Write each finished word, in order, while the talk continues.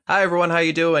Hi everyone, how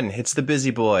you doing? It's the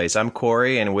Busy Boys. I'm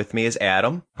Corey, and with me is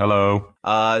Adam. Hello.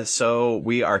 So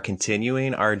we are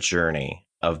continuing our journey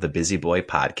of the Busy Boy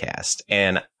podcast.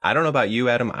 And I don't know about you,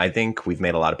 Adam. I think we've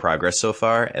made a lot of progress so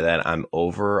far, and that I'm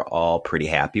overall pretty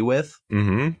happy with.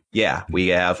 Mm-hmm. Yeah, we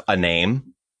have a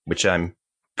name, which I'm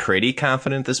pretty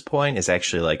confident at this point is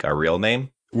actually like our real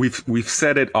name. We've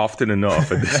said it often enough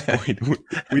at this point.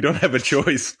 We don't have a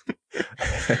choice.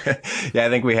 Yeah, I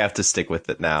think we have to stick with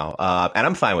it now. And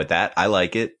I'm fine with that. I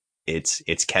like it.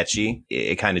 It's catchy.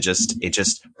 It kind of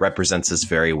just represents us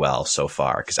very well so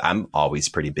far because I'm always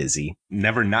pretty busy.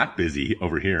 Never not busy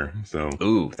over here. So,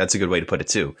 ooh, that's a good way to put it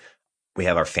too. We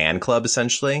have our fan club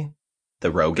essentially, the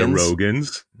Rogans. The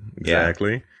Rogans,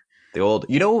 exactly. Yeah. The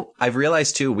old. I've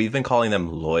realized too. We've been calling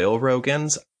them loyal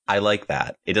Rogans. I like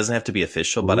that. It doesn't have to be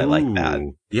official, but I like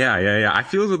that. Yeah. I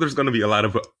feel as though there's going to be a lot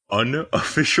of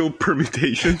unofficial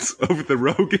permutations of the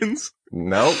Rogans.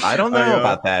 Nope, I don't know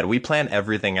about that. We plan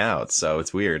everything out, so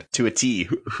it's weird. To a T.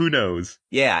 Who knows?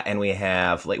 Yeah, and we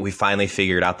have, we finally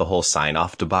figured out the whole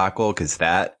sign-off debacle, because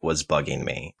that was bugging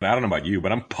me. I don't know about you,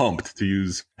 but I'm pumped to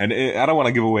use, and I don't want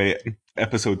to give away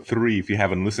episode 3 if you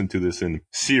haven't listened to this in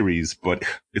series, but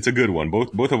it's a good one.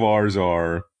 Both of ours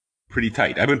are pretty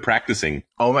tight. I've been practicing.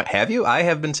 Oh, have you? I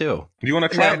have been too. Do you want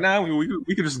to try it now? We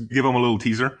could just give them a little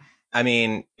teaser. I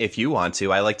mean, if you want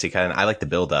to, I like the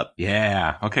build up.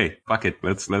 Yeah. Okay. Fuck it.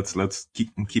 Let's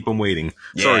keep them waiting.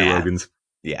 Yeah. Sorry, Rogans.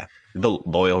 Yeah. The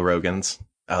loyal Rogans.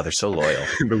 Oh, they're so loyal.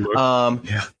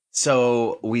 Yeah.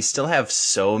 So we still have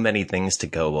so many things to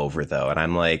go over though. And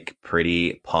I'm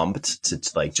pretty pumped to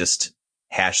just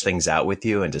hash things out with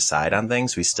you and decide on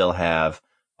things. We still have,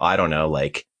 I don't know,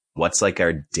 what's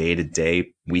our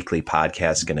day-to-day weekly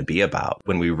podcast going to be about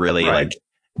when we really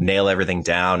nail everything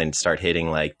down and start hitting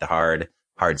the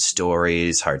hard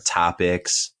stories, hard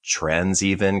topics, trends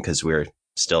even, because we're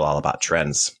still all about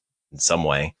trends in some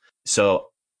way. So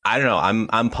I don't know.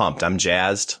 I'm pumped. I'm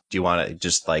jazzed. Do you want to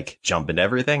just jump into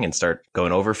everything and start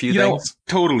going over a few things?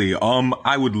 Totally.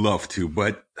 I would love to,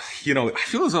 but I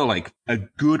feel as though a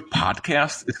good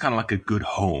podcast is kind of like a good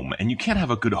home, and you can't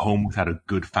have a good home without a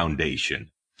good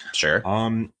foundation. Sure.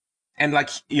 And I'm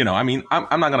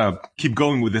not going to keep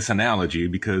going with this analogy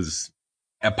because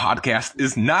a podcast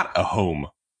is not a home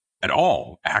at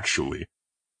all, actually.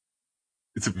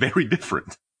 It's very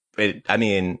different.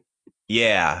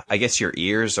 Yeah, I guess your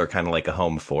ears are kind of like a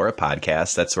home for a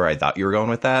podcast. That's where I thought you were going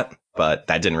with that, but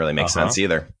that didn't really make sense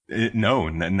either. No,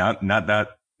 not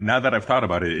that. Now that I've thought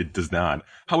about it, it does not.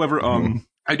 However,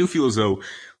 I do feel as though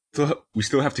we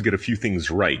still have to get a few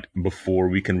things right before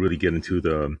we can really get into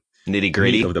the nitty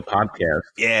gritty of the podcast.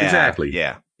 Yeah, exactly.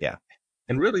 Yeah.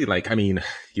 And really, again,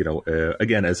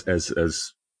 as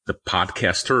the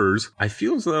podcasters, I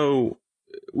feel as though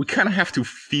we kind of have to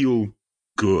feel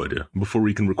good before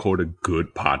we can record a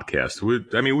good podcast.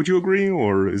 Would you agree,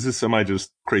 or is this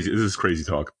just crazy? Is this crazy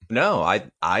talk? No,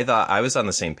 I thought I was on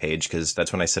the same page because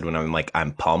that's when I said when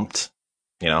I'm pumped.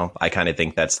 I kind of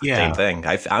think that's the same thing.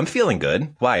 I'm feeling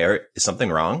good. Why? Is something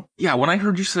wrong? Yeah, when I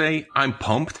heard you say I'm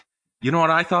pumped, you know what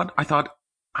I thought? I thought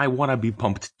I want to be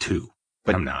pumped too,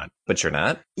 but I'm not. But you're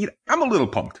not? I'm a little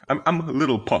pumped. I'm a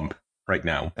little pumped right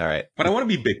now. All right. But I want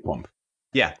to be big pump.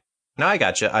 Yeah. No, I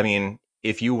gotcha. I mean,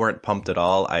 if you weren't pumped at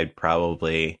all, I'd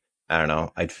probably, I don't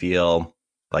know, I'd feel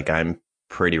like I'm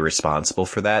pretty responsible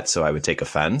for that. So I would take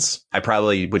offense. I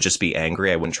probably would just be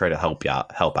angry. I wouldn't try to help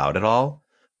out at all.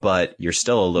 But you're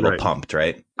still a little pumped,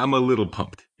 right? I'm a little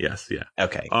pumped. Yes, yeah.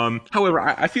 Okay. However,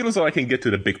 I feel as though I can get to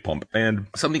the big pump. And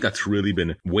something that's really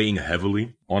been weighing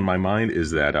heavily on my mind is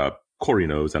that Corey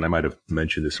knows, and I might have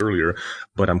mentioned this earlier,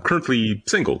 but I'm currently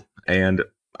single, and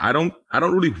I don't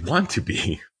really want to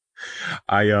be.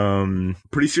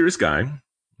 Pretty serious guy.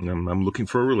 I'm looking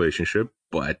for a relationship,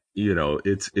 but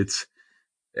it's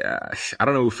I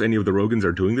don't know if any of the Rogans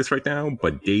are doing this right now,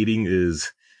 but dating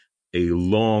is a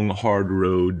long, hard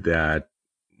road that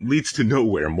leads to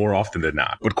nowhere more often than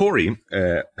not. But Corey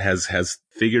has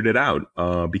figured it out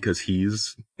because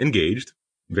he's engaged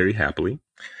very happily.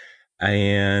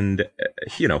 And,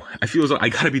 I feel as though I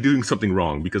got to be doing something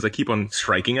wrong because I keep on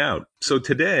striking out. So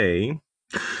today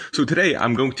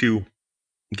I'm going to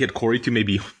get Corey to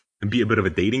maybe be a bit of a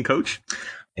dating coach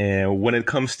when it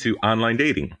comes to online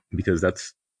dating, because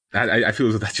I feel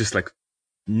as though that's just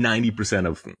 90%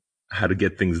 of how to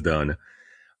get things done.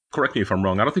 Correct me if I'm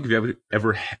wrong. I don't think you've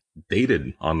ever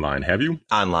dated online, have you?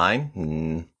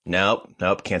 Online?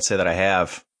 Nope. Can't say that I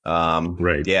have.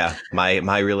 Right. Yeah.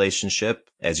 My relationship,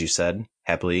 as you said,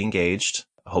 happily engaged.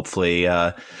 Hopefully,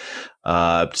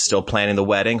 still planning the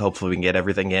wedding. Hopefully we can get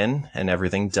everything in and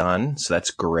everything done. So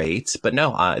that's great. But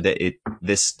no,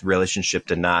 this relationship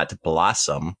did not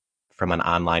blossom from an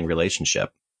online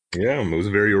relationship. Yeah, it was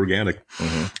very organic.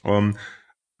 Mm-hmm.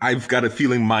 I've got a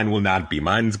feeling mine will not be.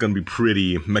 Mine's going to be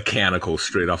pretty mechanical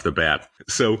straight off the bat.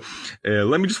 So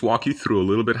let me just walk you through a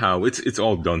little bit how it's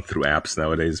all done through apps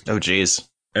nowadays. Oh, geez.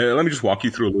 Let me just walk you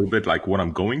through a little bit like what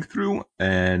I'm going through,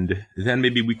 and then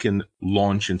maybe we can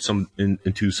launch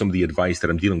into some of the advice that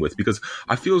I'm dealing with, because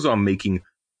I feel as though I'm making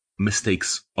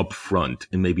mistakes up front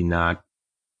and maybe not,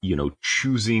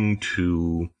 choosing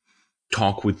to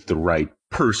talk with the right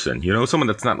person, someone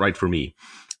that's not right for me.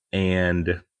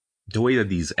 And the way that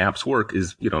these apps work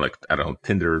is, like, I don't know,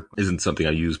 Tinder isn't something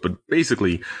I use, but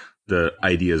basically the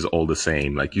idea is all the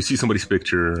same. Like, you see somebody's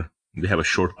picture, they have a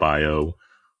short bio,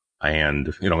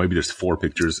 and, maybe there's 4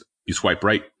 pictures. You swipe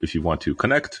right if you want to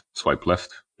connect, swipe left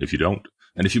if you don't.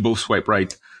 And if you both swipe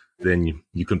right, then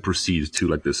you can proceed to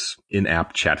like this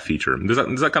in-app chat feature. Does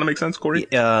that kind of make sense, Corey?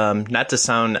 Not to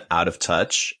sound out of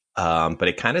touch, but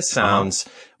it kind of sounds,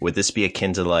 would this be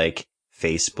akin to like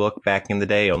Facebook back in the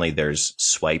day, only there's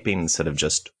swiping instead of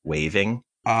just waving?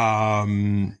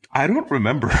 I don't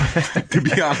remember, to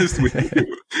be honest with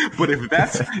you. But if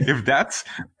that's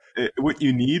what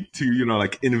you need to,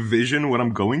 like envision what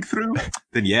I'm going through,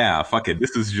 then yeah, fuck it.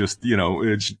 This is just,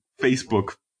 it's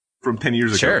Facebook from 10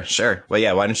 years ago. Sure. Well,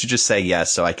 yeah, why don't you just say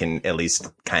yes so I can at least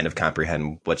kind of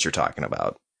comprehend what you're talking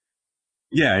about?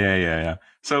 Yeah.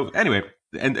 So anyway,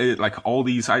 and like all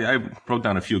these, I wrote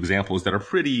down a few examples that are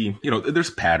pretty, there's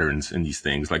patterns in these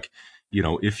things. Like,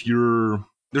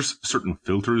 there's certain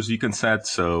filters you can set.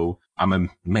 So I'm a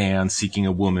man seeking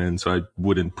a woman, so I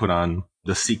wouldn't put on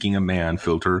the seeking a man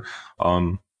filter.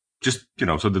 Just,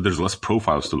 so that there's less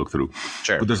profiles to look through.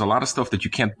 Sure. But there's a lot of stuff that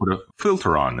you can't put a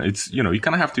filter on. It's, you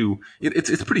kind of have to,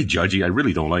 it's pretty judgy. I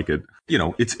really don't like it.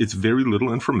 It's very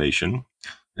little information,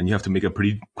 and you have to make a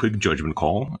pretty quick judgment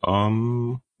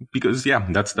call. Because yeah,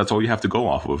 that's all you have to go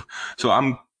off of. So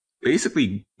I'm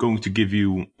basically going to give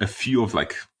you a few of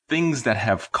like things that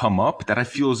have come up that I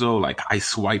feel as though like I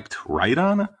swiped right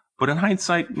on, but in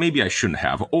hindsight, maybe I shouldn't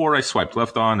have, or I swiped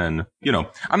left on, and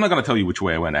I'm not going to tell you which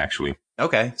way I went actually.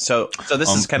 Okay. So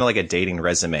this is kind of like a dating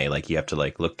resume. Like you have to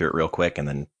like look through it real quick and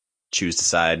then choose the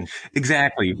side.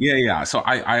 Exactly. Yeah. So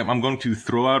I'm going to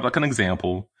throw out like an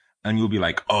example, and you'll be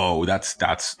like, oh, that's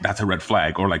a red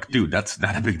flag, or like, dude, that's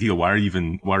not a big deal. Why are you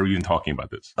even talking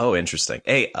about this? Oh, interesting.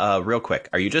 Hey, real quick.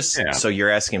 Are you just, so you're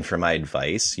asking for my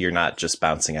advice? You're not just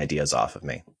bouncing ideas off of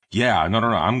me? Yeah, no.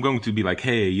 I'm going to be like,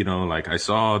 hey, like I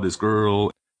saw this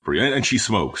girl and she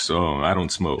smokes, so I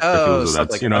don't smoke. Oh, so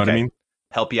that's, like, what I mean?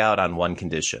 Help you out on one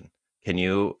condition. Can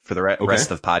you, for the rest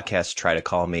of the podcast, try to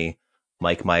call me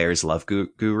Mike Myers Love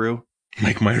Guru?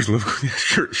 Mike Myers Love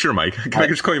Guru? Sure, Mike. Can I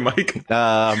just call you Mike?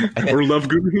 Or Love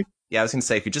Guru? Yeah, I was going to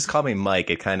say, if you just call me Mike,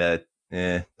 it kind of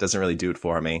doesn't really do it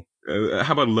for me.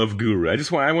 How about Love Guru?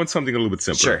 I want something a little bit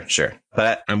simpler. Sure.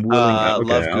 But I'm willing.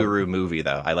 Love Guru movie,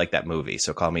 though. I like that movie,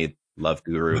 so call me Love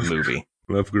Guru movie.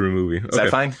 Love Guru movie. Is that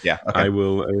fine? Yeah. Okay. I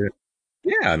will.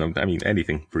 Yeah, no, I mean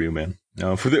anything for you, man.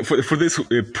 For this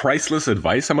priceless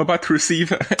advice I'm about to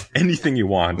receive, anything you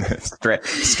want.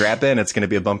 Strap in. It's going to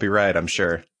be a bumpy ride, I'm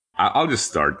sure. I'll just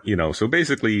start. So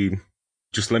basically,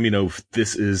 just let me know if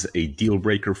this is a deal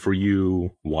breaker for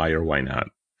you. Why or why not?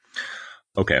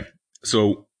 Okay.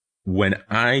 So when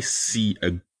I see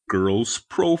a girl's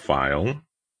profile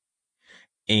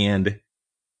and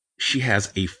she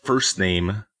has a first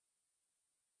name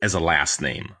as a last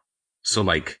name, so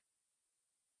like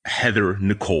Heather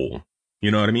Nicole, you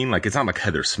know what I mean? Like, it's not like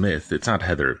Heather Smith. It's not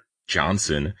Heather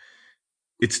Johnson.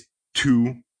 It's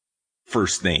 2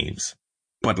 first names,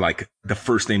 but like the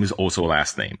first name is also a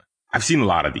last name. I've seen a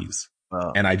lot of these,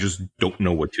 and I just don't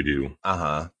know what to do.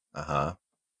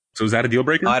 So is that a deal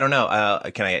breaker? I don't know.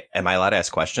 Am I allowed to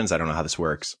ask questions? I don't know how this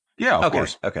works. Yeah, of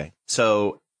course. Okay.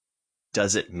 So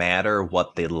does it matter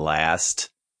what the last/first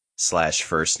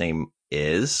name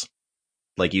is?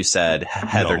 Like you said,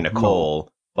 Heather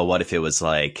Nicole, but what if it was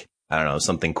like, I don't know,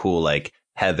 something cool like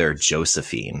Heather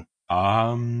Josephine?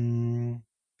 Yeah,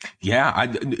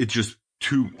 it's just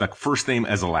 2, like first name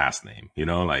as a last name,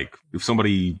 like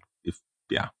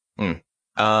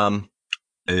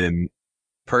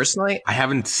personally, I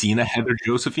haven't seen a Heather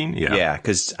Josephine. Yeah,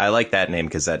 because I like that name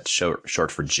because that's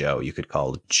short for Joe. You could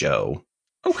call it Joe.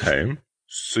 Okay.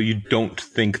 So you don't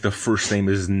think the first name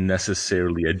is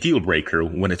necessarily a deal breaker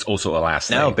when it's also a last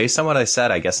name? No, based on what I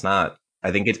said, I guess not.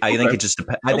 I think it just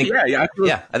depends. I think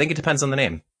it depends on the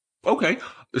name. Okay.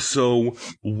 So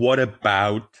what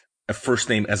about a first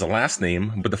name as a last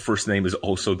name, but the first name is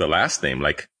also the last name,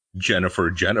 like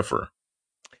Jennifer?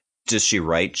 Does she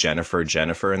write Jennifer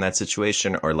in that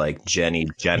situation, or like Jenny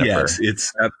Jennifer? Yes,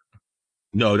 it's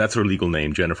No, that's her legal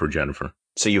name, Jennifer Jennifer.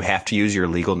 So you have to use your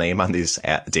legal name on these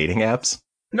dating apps?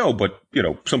 No, but,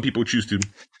 some people choose to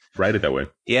write it that way.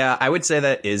 Yeah, I would say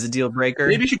that is a deal breaker.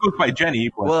 Maybe she goes by Jenny,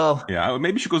 but Well, yeah,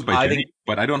 maybe she goes by I Jenny, think,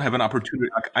 but I don't have an opportunity.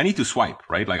 I need to swipe,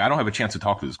 right? Like, I don't have a chance to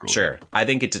talk to this girl. sure. I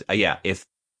think it's, yeah, if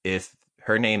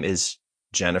her name is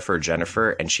Jennifer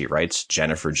Jennifer and she writes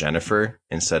Jennifer Jennifer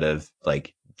instead of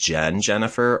like Jen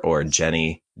Jennifer or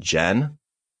Jenny Jen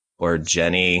or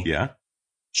Jenny Yeah.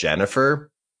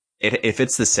 Jennifer, if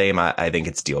it's the same, I think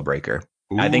it's deal breaker.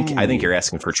 Ooh. I think you're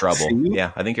asking for trouble. See?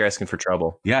 Yeah, I think you're asking for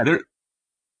trouble. Yeah,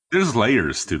 there's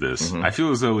layers to this. Mm-hmm. I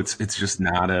feel as though it's just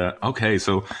not okay.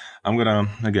 So I'm gonna,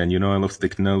 again, I love to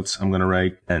take notes. I'm gonna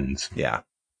write ends. Yeah.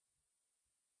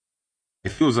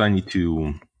 It feels I need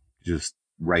to just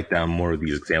write down more of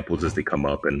these examples as they come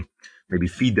up and maybe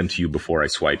feed them to you before I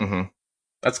swipe. Mm-hmm.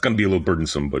 That's gonna be a little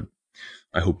burdensome, but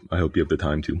I hope you have the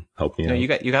time to help me out.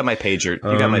 You got my pager.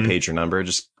 You got my pager number.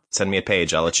 Just send me a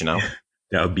page. I'll let you know.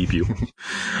 Yeah, I'll beep you.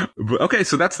 Okay,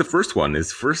 so that's the first one.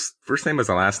 Is first name as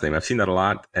a last name. I've seen that a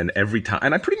lot, and every time,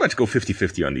 and I pretty much go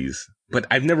 50-50 on these. But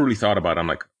I've never really thought about it. I'm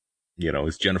like,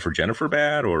 is Jennifer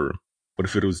bad, or what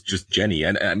if it was just Jenny?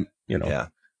 And Yeah.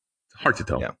 It's hard to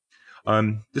tell.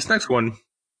 Yeah. This next one,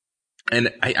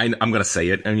 and I'm gonna say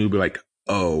it, and you'll be like,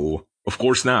 oh, of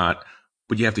course not.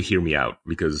 But you have to hear me out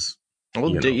because Well,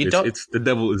 you don't. It's the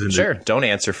devil is in Sure. Don't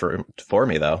answer for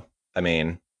me though. I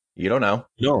mean, you don't know.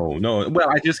 No.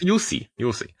 Well, you'll see.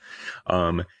 Because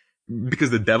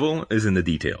the devil is in the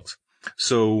details.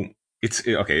 So it's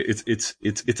okay.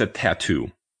 It's a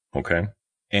tattoo. Okay.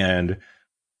 And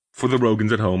for the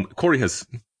Rogans at home, Corey has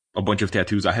a bunch of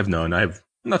tattoos. I have none. I have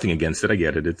nothing against it. I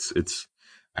get it.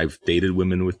 I've dated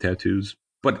women with tattoos,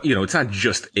 but it's not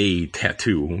just a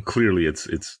tattoo. Clearly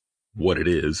it's what it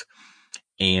is.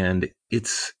 And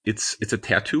it's a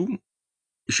tattoo.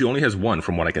 She only has one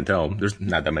from what I can tell. There's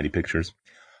not that many pictures.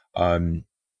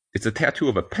 It's a tattoo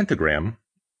of a pentagram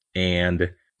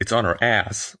and it's on her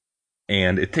ass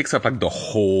and it takes up like the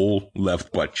whole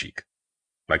left butt cheek.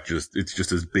 Like it's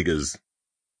just as big as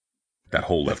that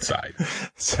whole left side.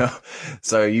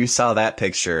 So you saw that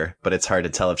picture, but it's hard to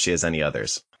tell if she has any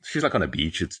others. She's like on a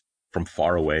beach. It's from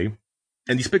far away.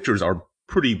 And these pictures are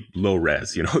pretty low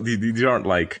res. These aren't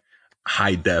like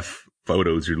high def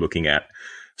photos you're looking at.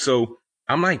 So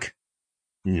I'm like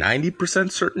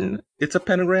 90% certain it's a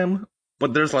pentagram,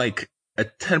 but there's like a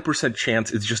 10%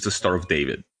 chance it's just a Star of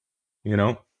David,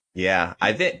 Yeah.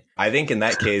 I think in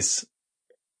that case,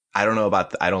 I don't know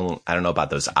about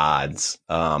those odds.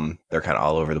 They're kind of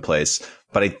all over the place,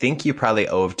 but I think you probably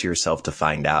owe it to yourself to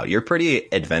find out. You're a pretty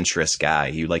adventurous guy.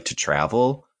 You like to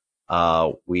travel.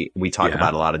 We talk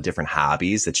about a lot of different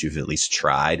hobbies that you've at least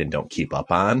tried and don't keep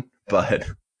up on, but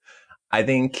I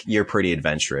think you're pretty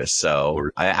adventurous.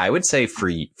 So I would say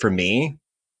for me,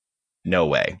 no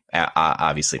way.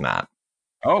 Obviously not.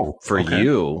 Oh, for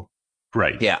you.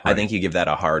 Right. Yeah. Right. I think you give that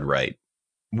a hard right.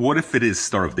 What if it is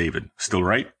Star of David? Still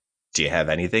right? Do you have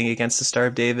anything against the Star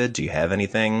of David? Do you have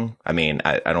anything? I mean,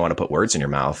 I don't want to put words in your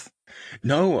mouth.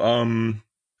 No.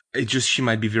 She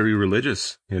might be very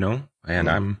religious, and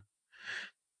I'm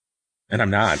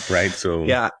not, right? So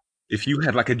yeah. If you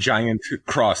had like a giant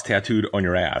cross tattooed on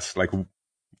your ass, like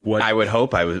what? I would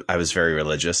hope I was very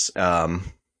religious. What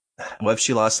if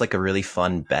she lost like a really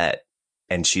fun bet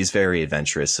and she's very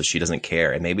adventurous, so she doesn't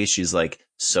care. And maybe she's like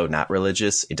so not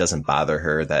religious, it doesn't bother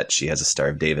her that she has a Star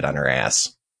of David on her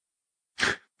ass.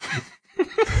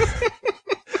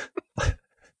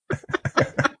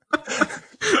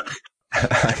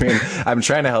 I mean, I'm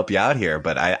trying to help you out here,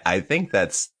 but I think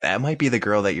that might be the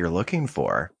girl that you're looking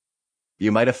for.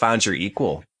 You might have found your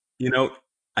equal.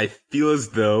 I feel as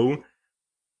though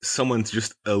someone's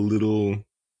just a little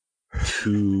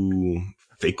too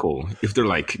fickle if they're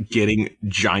like getting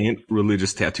giant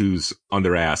religious tattoos on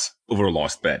their ass over a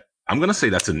lost bet. I'm going to say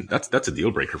that's a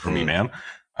deal breaker for me, man.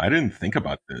 I didn't think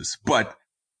about this, but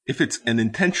if it's an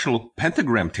intentional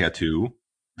pentagram tattoo,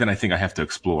 then I think I have to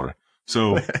explore.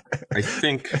 So I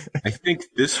think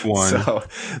this one. So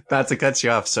not to cut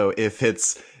you off. So if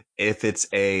it's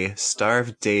a Star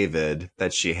of David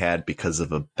that she had because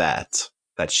of a bet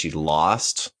that she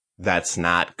lost, that's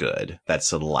not good.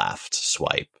 That's a left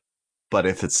swipe. But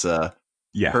if it's a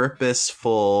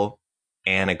purposeful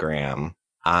anagram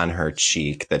on her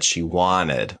cheek that she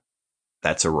wanted,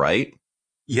 that's a right.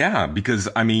 Yeah, because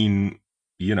I mean,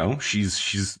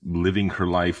 she's living her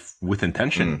life with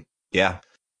intention. Yeah.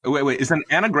 Wait, is an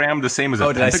anagram the same as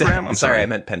a pentagram? I'm sorry, I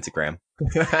meant pentagram.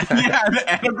 Yeah, the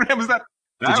anagram is that.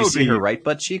 Did you see her right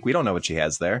butt cheek? We don't know what she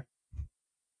has there.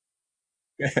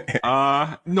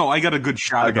 No, I got a good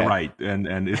shot of the right,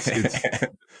 and it's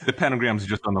the pentagram's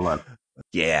just on the left.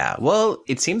 Yeah. Well,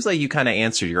 it seems like you kind of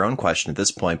answered your own question at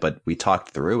this point, but we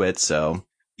talked through it. So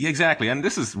Yeah, exactly. And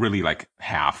this is really like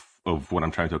half of what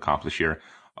I'm trying to accomplish here.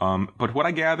 But what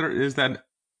I gather is that,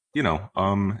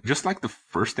 just like the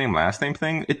first name, last name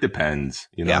thing, it depends.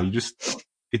 yeah,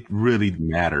 It really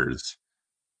matters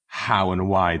how and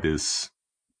why this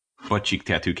butt cheek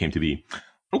tattoo came to be.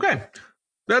 Okay.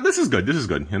 This is good. This is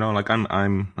good. Like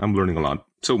I'm learning a lot.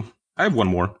 So I have one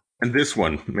more. And this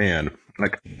one, man,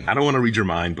 like, I don't want to read your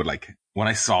mind, but like when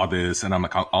I saw this and I'm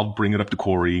like, I'll bring it up to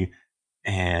Corey,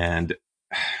 and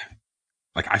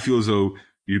like, I feel as though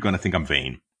you're going to think I'm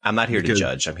vain. I'm not here to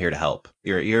judge. I'm here to help.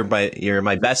 You're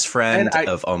my best friend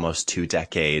of almost 2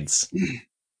 decades.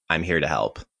 I'm here to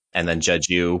help. And then judge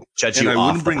you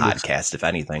off the podcast, if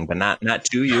anything, but not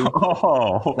to you.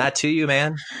 Oh. Not to you,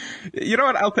 man. You know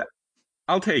what?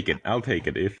 I'll take it. I'll take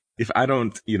it. If I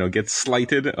don't, get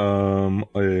slighted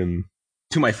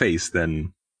to my face,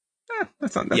 then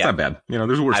that's not bad.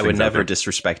 There's worse. I would never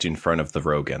disrespect you in front of the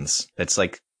Rogans. It's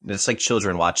like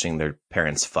children watching their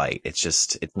parents fight.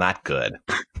 It's not good.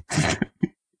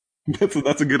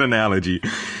 That's a good analogy,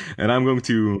 and I'm going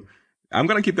to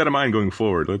keep that in mind going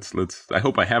forward. I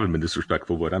hope I haven't been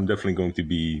disrespectful, but I'm definitely going to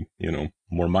be,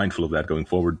 more mindful of that going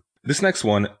forward. This next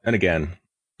one, and again,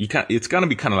 it's gonna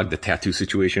be kind of like the tattoo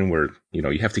situation where,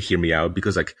 you have to hear me out,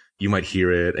 because like you might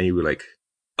hear it and you be like,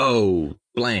 oh,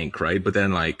 blank, right? But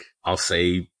then like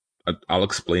I'll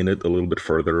explain it a little bit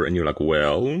further, and you're like,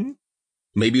 well,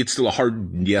 maybe it's still a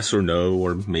hard yes or no,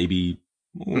 or maybe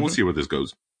we'll see where this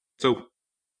goes. So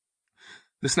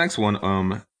this next one,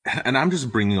 and I'm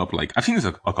just bringing up, like, I've seen this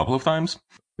a couple of times,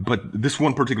 but this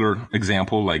one particular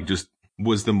example, like, just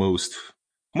was the most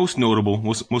notable,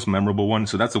 most memorable one.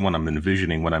 So that's the one I'm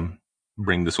envisioning when I'm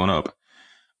bringing this one up.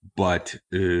 But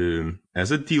as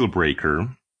a deal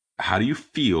breaker, how do you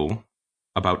feel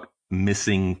about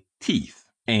missing teeth?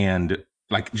 And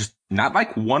like, just not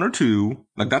like one or two.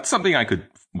 Like, that's something I could,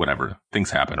 whatever, things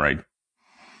happen, right?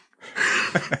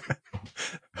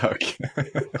 Okay.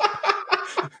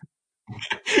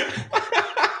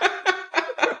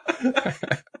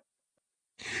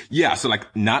 Yeah, so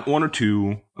like not one or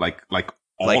two, like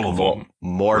all of them.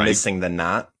 More right? Missing than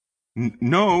not?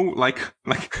 No, like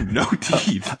no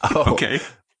teeth. Oh. Okay.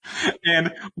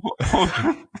 And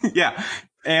yeah.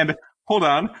 And hold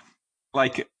on.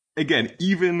 Like, again,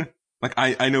 even like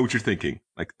I know what you're thinking.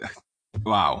 Like,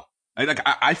 wow.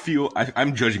 I feel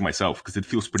I'm judging myself because it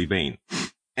feels pretty vain.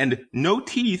 And no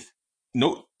teeth,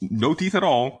 no teeth at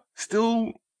all.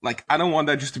 Still, like, I don't want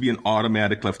that just to be an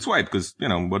automatic left swipe, because,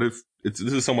 what if this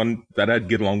is someone that I'd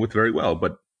get along with very well?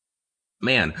 But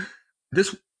man,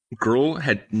 this girl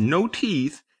had no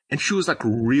teeth and she was like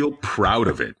real proud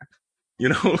of it.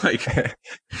 Like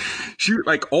she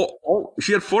like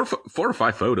she had four or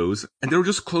five photos, and they were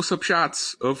just close up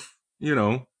shots of,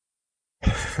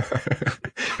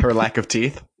 her lack of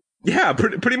teeth. Yeah,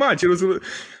 pretty much. It was,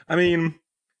 I mean,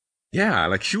 yeah,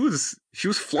 like she was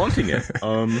flaunting it,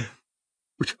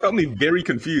 which felt me very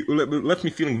confused. Left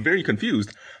me feeling very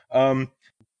confused.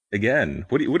 Again,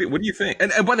 what do you think?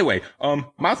 And by the way,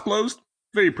 mouth closed,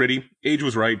 very pretty. Age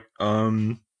was right.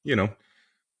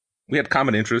 We had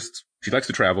common interests. She likes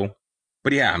to travel,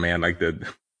 but yeah, man, like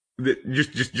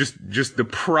just the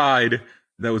pride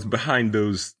that was behind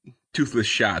those toothless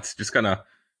shots just kind of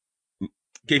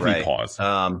gave me pause.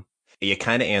 You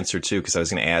kind of answered too, because I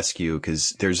was going to ask you,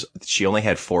 because she only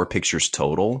had 4 pictures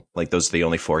total. Like, those are the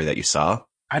only 4 that you saw.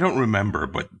 I don't remember,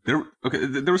 but there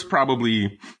was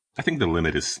probably, I think the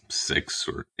limit is 6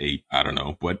 or 8. I don't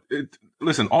know. But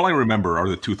listen, all I remember are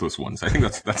the toothless ones. I think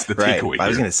that's the takeaway. I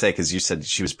was going to say, because you said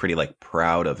she was pretty like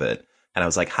proud of it. And I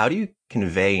was like, how do you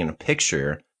convey in a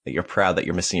picture that you're proud that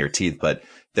you're missing your teeth? But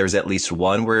there's at least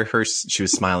one where she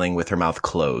was smiling with her mouth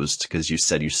closed, because you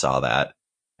said you saw that.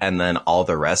 And then all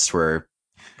the rest were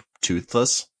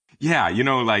toothless. Yeah,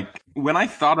 like, when I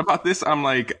thought about this, I'm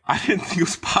like, I didn't think it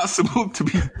was possible to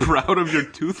be proud of your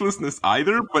toothlessness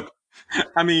either. But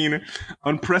I mean,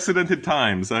 unprecedented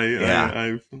times.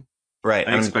 Right.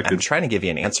 I'm trying to give you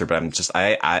an answer, but I'm just,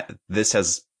 this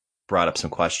has brought up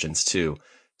some questions too.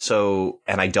 So,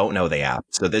 and I don't know the app.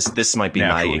 So this might be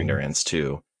my ignorance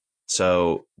too.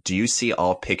 So do you see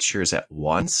all pictures at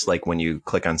once? Like when you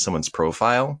click on someone's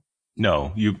profile?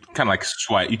 No, you kind of like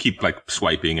swipe. You keep like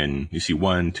swiping, and you see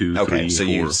 1, 2, 3, 4. Okay, so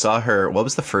you saw her. What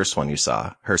was the first one you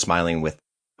saw? Her smiling with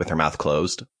her mouth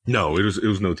closed? No, it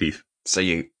was no teeth. So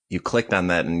you clicked on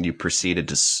that, and you proceeded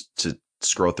to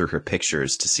scroll through her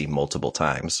pictures to see multiple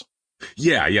times.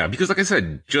 Yeah, because like I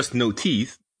said, just no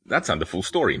teeth. That's not the full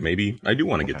story. Maybe I do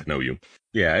want to get to know you.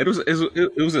 Yeah, it was a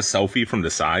selfie from the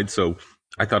side, so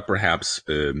I thought perhaps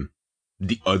the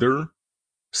other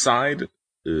side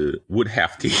would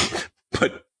have teeth,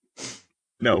 but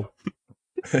no.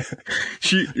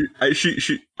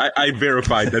 I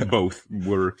verified that both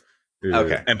were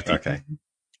empty. Okay.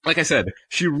 Like I said,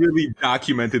 she really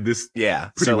documented this. Yeah.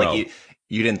 Pretty So like well.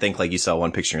 you didn't think like you saw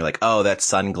one picture and you're like, oh, that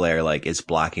sun glare like is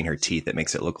blocking her teeth. It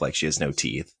makes it look like she has no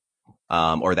teeth.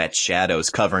 Or that shadow's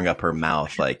covering up her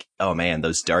mouth. Like, oh man,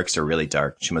 those darks are really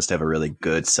dark. She must have a really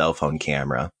good cell phone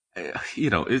camera.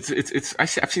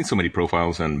 I've seen so many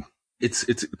profiles, and it's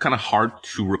kind of hard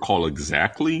to recall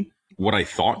exactly what I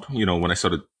thought, when I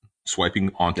started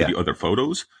swiping onto the other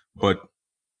photos. But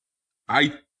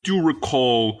I do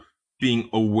recall being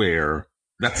aware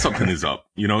that something is up.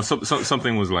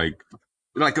 Something was like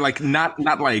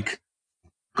not like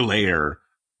glare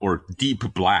or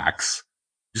deep blacks.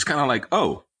 Just kind of like,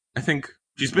 oh, I think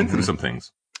she's been through some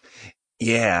things.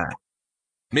 Yeah.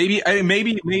 Maybe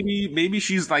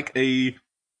she's like a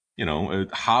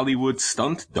Hollywood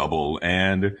stunt double,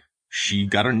 and she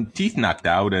got her teeth knocked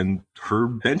out and her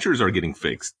dentures are getting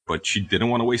fixed, but she didn't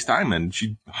want to waste time and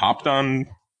she hopped on,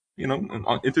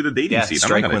 into the dating scene.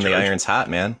 Strike when the iron's hot,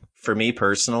 man. For me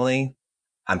personally,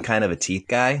 I'm kind of a teeth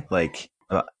guy. Like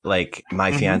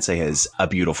my fiance has a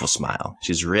beautiful smile.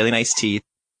 She has really nice teeth.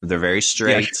 They're very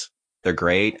straight. Yeah. They're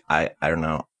great. I don't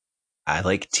know. I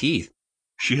like teeth.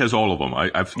 She has all of them.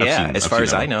 I've seen, as far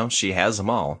as I know, she has them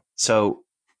all. So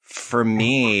for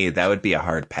me, that would be a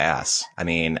hard pass. I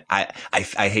mean, I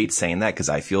hate saying that because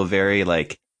I feel very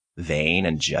like vain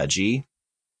and judgy,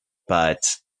 but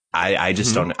I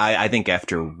just don't. I think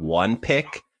after one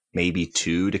pick, maybe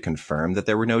two to confirm that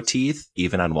there were no teeth,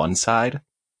 even on one side,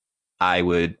 I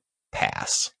would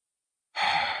pass.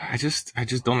 I just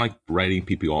don't like writing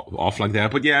people off like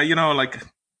that. But yeah, like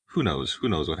who knows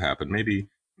what happened? Maybe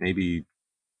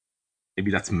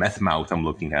that's meth mouth I'm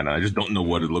looking at. And I just don't know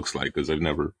what it looks like because I've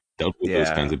never dealt with those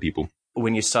kinds of people.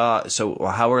 When you saw,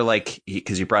 how are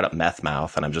because you brought up meth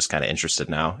mouth, and I'm just kind of interested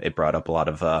now. It brought up a lot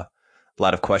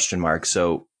of question marks.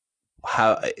 So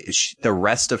how the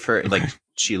rest of her, like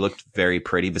she looked very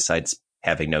pretty besides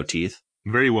having no teeth.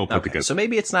 Very well put together. So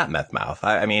maybe it's not meth mouth.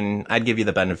 I mean, I'd give her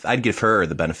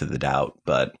the benefit of the doubt,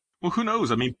 but. Well, who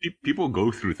knows? I mean, people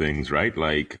go through things, right?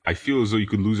 Like, I feel as though you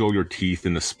could lose all your teeth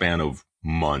in the span of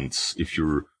months if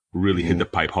you're really hit the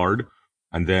pipe hard,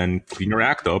 and then clean your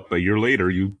act up. A year later,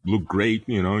 you look great.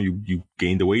 You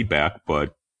gained the weight back,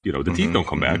 but the teeth don't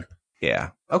come back.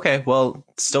 Yeah. Okay. Well,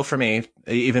 still for me,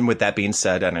 even with that being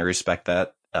said, and I respect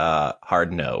that,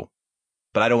 hard no.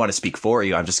 But I don't want to speak for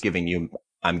you. I'm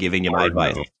giving you my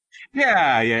advice. No.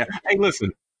 Yeah. Hey,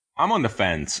 listen. I'm on the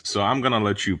fence, so I'm gonna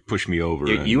let you push me over.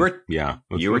 You were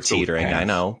teetering, I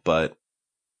know, but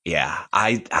yeah,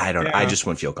 I don't know. I just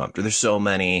wouldn't feel comfortable. There's so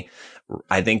many.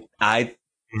 I think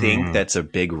that's a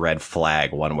big red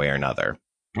flag, one way or another.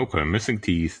 Okay, missing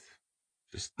teeth.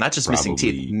 Not just missing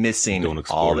teeth, missing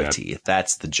all the teeth.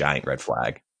 That's the giant red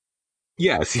flag.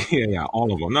 Yes, yeah,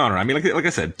 all of them. No. I mean, like I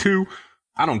said, two.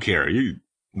 I don't care.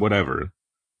 Whatever.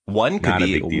 One could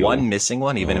be one missing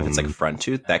one, even if it's like a front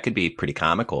tooth. That could be pretty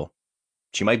comical.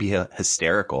 She might be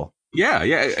hysterical. Yeah,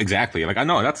 exactly. Like I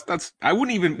know that's. We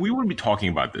wouldn't be talking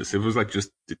about this. It was like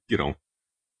just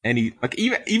any like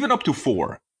even up to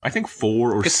 4. I think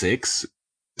 4 or 6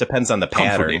 depends on the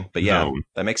pattern. But yeah,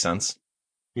 that makes sense.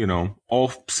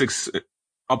 All 6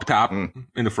 up top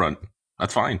in the front.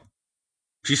 That's fine.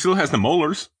 She still has the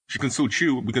molars. She can still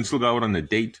chew. We can still go out on a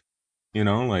date.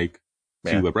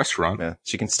 To a restaurant. Yeah,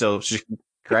 she can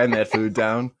grind that food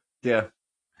down. Yeah.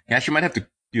 Yeah, she might have to,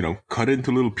 cut it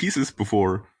into little pieces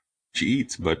before she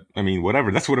eats. But, I mean,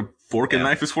 whatever. That's what a fork and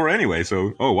knife is for anyway.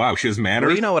 So, oh, wow, she has manners.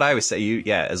 Well, you know what I would say?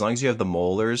 As long as you have the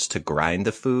molars to grind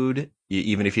the food,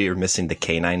 even if you're missing the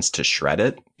canines to shred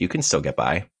it, you can still get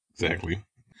by. Exactly.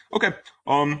 Okay.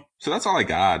 So that's all I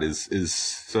got is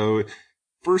so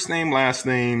first name, last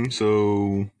name.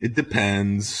 So it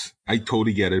depends. I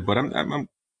totally get it, but I'm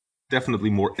definitely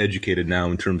more educated now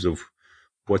in terms of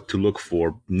what to look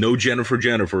for. No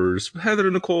Jennifers. Heather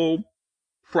Nicole,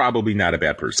 probably not a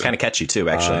bad person. It's kind of catchy too,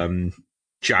 actually.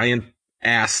 Giant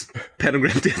ass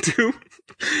pentagram tattoo.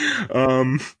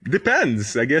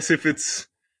 Depends. I guess if it's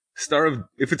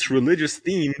religious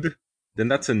themed, then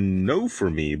that's a no for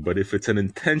me. But if it's an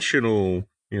intentional,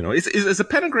 is a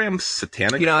pentagram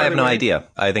satanic? I have no idea.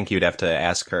 I think you'd have to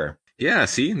ask her. Yeah,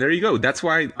 see, there you go. That's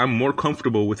why I'm more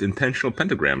comfortable with intentional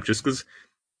pentagram. Just because,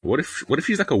 what if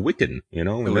he's like a Wiccan?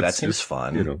 Ooh, that seems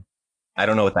fun. I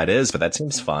don't know what that is, but that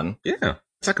seems fun. Yeah,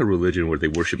 it's like a religion where they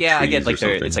worship. Yeah, I get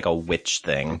it's like a witch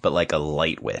thing, but like a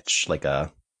light witch, like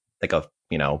a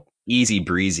easy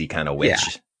breezy kind of witch.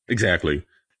 Yeah, exactly.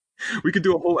 We could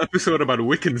do a whole episode about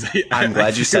Wiccans. I'm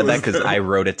glad you said that because I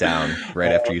wrote it down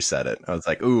right after you said it. I was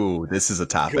like, ooh, this is a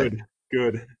topic.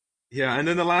 Good. Yeah, and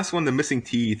then the last one, the missing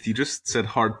teeth. You just said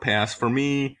hard pass. For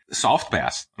me, soft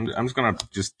pass. I'm just gonna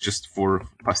just for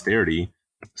posterity,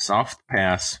 soft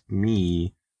pass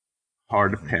me,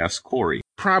 hard pass Corey.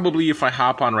 Probably if I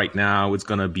hop on right now, it's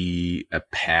gonna be a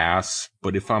pass.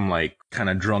 But if I'm like kind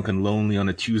of drunk and lonely on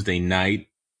a Tuesday night,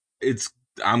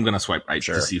 I'm gonna swipe right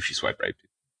to see if she swiped right.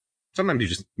 Sometimes you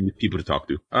just need people to talk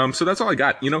to. So that's all I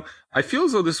got. I feel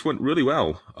as though this went really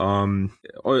well.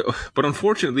 But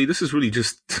unfortunately, this is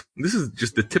just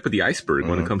the tip of the iceberg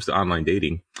when it comes to online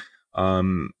dating. I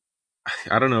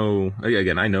don't know.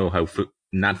 Again, I know how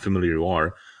not familiar you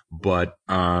are, but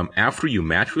after you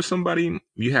match with somebody,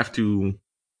 you have to,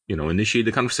 initiate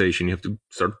the conversation. You have to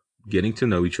start getting to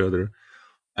know each other.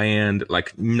 And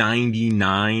like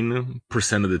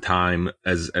 99% of the time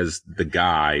as the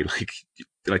guy,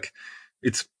 like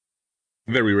it's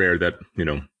very rare that,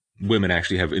 women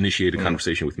actually have initiated a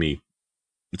conversation with me.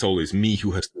 It's always me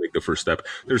who has to make the first step.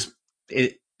 Is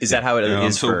that how it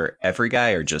is for every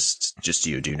guy or just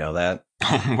you? Do you know that?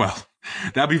 Well,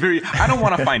 that'd be I don't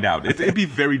want to find out. It'd be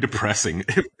very depressing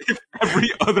if every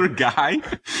other guy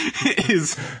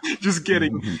is just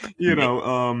getting,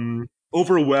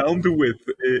 overwhelmed with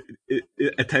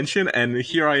attention. And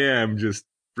here I am just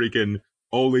freaking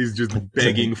always just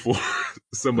begging for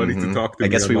somebody to talk to me. I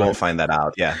guess we won't find that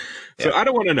out. Yeah. So I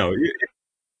don't want to know.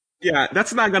 Yeah,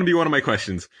 that's not going to be one of my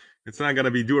questions. It's not going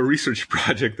to be do a research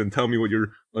project and tell me what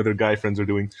your other guy friends are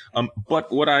doing. But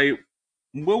what I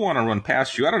will want to run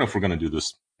past you, I don't know if we're going to do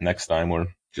this next time or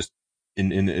just in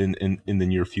the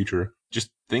near future. Just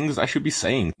things I should be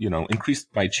saying, increase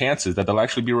my chances that they'll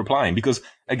actually be replying. Because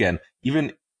again,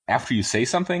 even after you say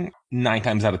something, 9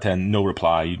 times out of 10, no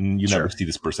reply. You never see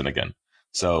this person again.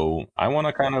 So I want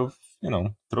to kind of,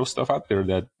 throw stuff out there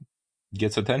that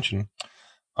gets attention.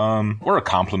 Or a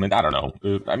compliment. I don't know.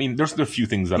 I mean, there's a few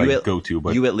things that I go to,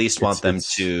 but you at least want them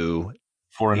to,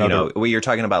 for another. What you're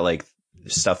talking about, like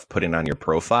stuff putting on your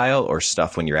profile or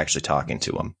stuff when you're actually talking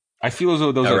to them. I feel as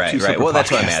though those are two separate Well,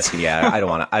 that's podcasts. what I'm asking. Yeah, I don't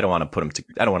want to put them.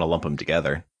 I don't want to lump them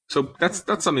together. So that's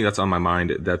something that's on my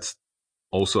mind. That's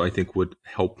also I think would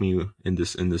help me in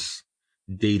this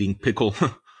dating pickle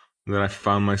that I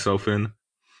found myself in.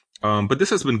 But this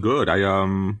has been good.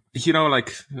 Again, I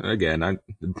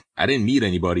didn't meet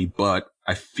anybody, but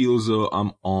I feel as though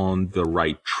I'm on the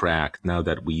right track now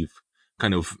that we've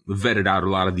kind of vetted out a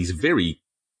lot of these very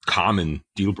common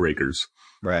deal breakers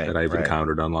that I've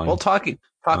encountered online. Well, talking,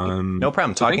 no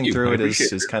problem. Talking through it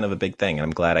is kind of a big thing. I'm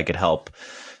glad I could help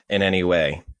in any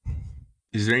way.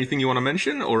 Is there anything you want to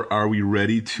mention, or are we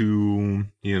ready to,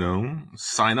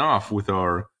 sign off with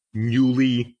our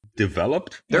newly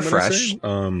developed? They're fresh.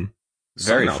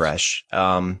 Very fresh.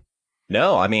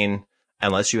 No, I mean,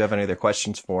 unless you have any other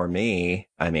questions for me,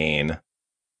 I mean,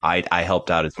 I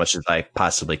helped out as much as I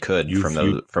possibly could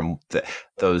from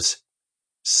those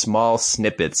small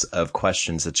snippets of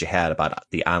questions that you had about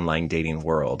the online dating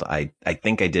world. I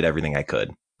think I did everything I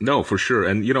could. No, for sure.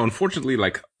 And, unfortunately,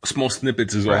 like small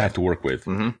snippets is what I have to work with.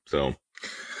 Mm-hmm. So,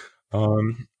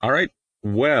 all right.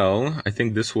 Well, I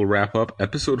think this will wrap up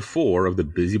episode 4 of the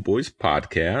Busy Boys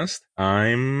podcast.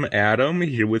 I'm Adam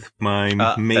here with my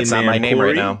main that's man, not my name Corey.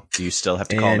 right now. You still have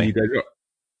to call me. You guys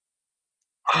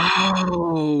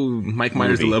Mike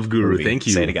Myers, the Love Guru. Movie. Thank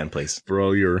you. Say it again, please. For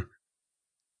all your,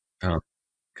 God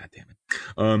damn it.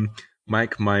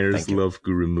 Mike Myers, Love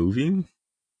Guru movie.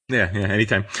 Yeah,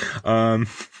 anytime. Yeah,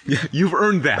 you've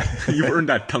earned that. You've earned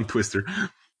that tongue twister.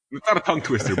 It's not a tongue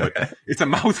twister, but it's a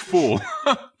mouthful,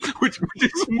 which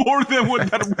is more than what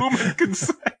that woman can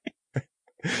say.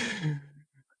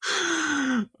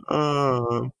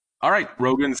 All right,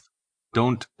 Rogans,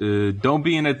 don't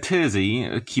be in a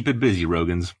tizzy. Keep it busy,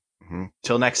 Rogans.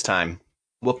 Till next time,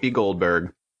 Whoopi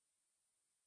Goldberg.